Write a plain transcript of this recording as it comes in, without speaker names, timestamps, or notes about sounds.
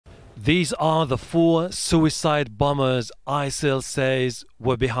These are the 4 suicide bombers ISIL says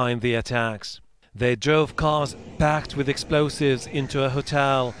were behind the attacks. They drove cars packed with explosives into a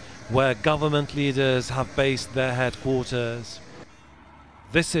hotel where government leaders have based their headquarters.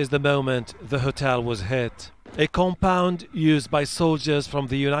 This is the moment the hotel was hit. A compound used by soldiers from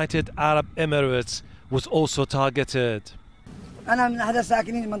the United Arab Emirates was also targeted.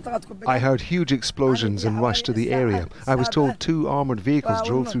 I heard huge explosions and rushed to the area. I was told 2 armoured vehicles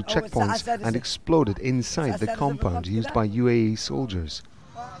drove through checkpoints and exploded inside the compound used by UAE soldiers.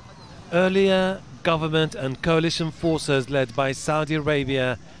 Earlier, government and coalition forces led by Saudi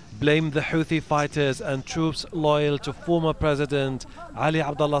Arabia blamed the Houthi fighters and troops loyal to former President Ali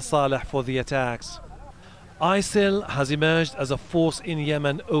Abdullah Saleh for the attacks. ISIL has emerged as a force in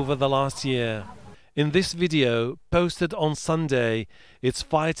Yemen over the last year. In this video, posted on Sunday, its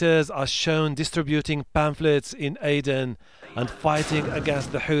fighters are shown distributing pamphlets in Aden and fighting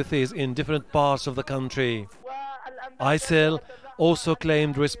against the Houthis in different parts of the country. ISIL also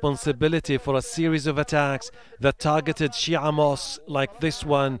claimed responsibility for a series of attacks that targeted Shia mosques like this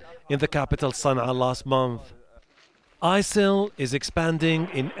one in the capital Sana'a last month. ISIL is expanding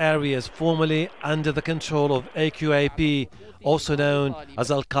in areas formerly under the control of AQAP, also known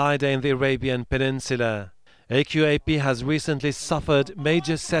as Al-Qaeda in the Arabian Peninsula. AQAP has recently suffered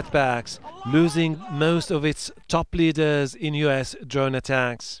major setbacks, losing most of its top leaders in US drone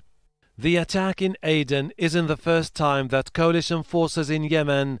attacks. The attack in Aden isn't the first time that coalition forces in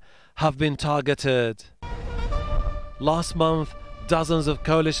Yemen have been targeted. Last month, dozens of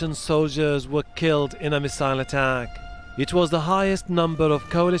coalition soldiers were killed in a missile attack. It was the highest number of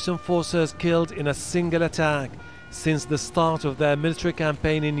coalition forces killed in a single attack since the start of their military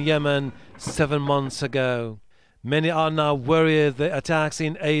campaign in Yemen 7 months ago. Many are now worried the attacks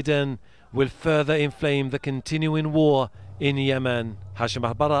in Aden will further inflame the continuing war in Yemen. Hashem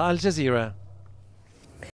Ahelbarra, Al Jazeera.